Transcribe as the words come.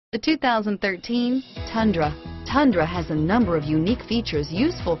The 2013 Tundra. Tundra has a number of unique features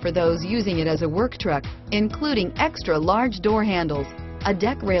useful for those using it as a work truck, including extra large door handles, a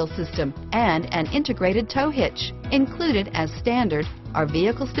deck rail system, and an integrated tow hitch. Included as standard are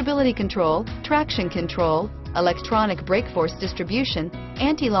vehicle stability control, traction control, electronic brake force distribution,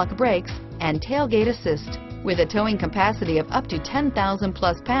 anti-lock brakes, and tailgate assist. With a towing capacity of up to 10,000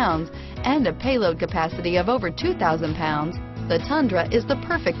 plus pounds and a payload capacity of over 2,000 pounds, the Tundra is the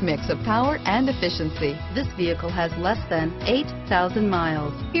perfect mix of power and efficiency. This vehicle has less than 8,000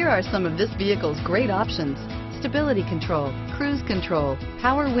 miles. Here are some of this vehicle's great options: stability control, cruise control,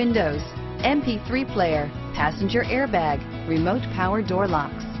 power windows, MP3 player, passenger airbag, remote power door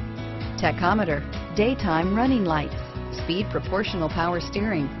locks, tachometer, daytime running lights, speed proportional power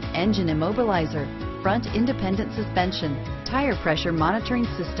steering, engine immobilizer, front independent suspension, tire pressure monitoring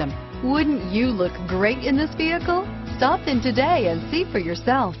system. Wouldn't you look great in this vehicle? Stop in today and see for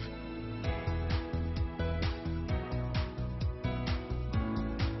yourself.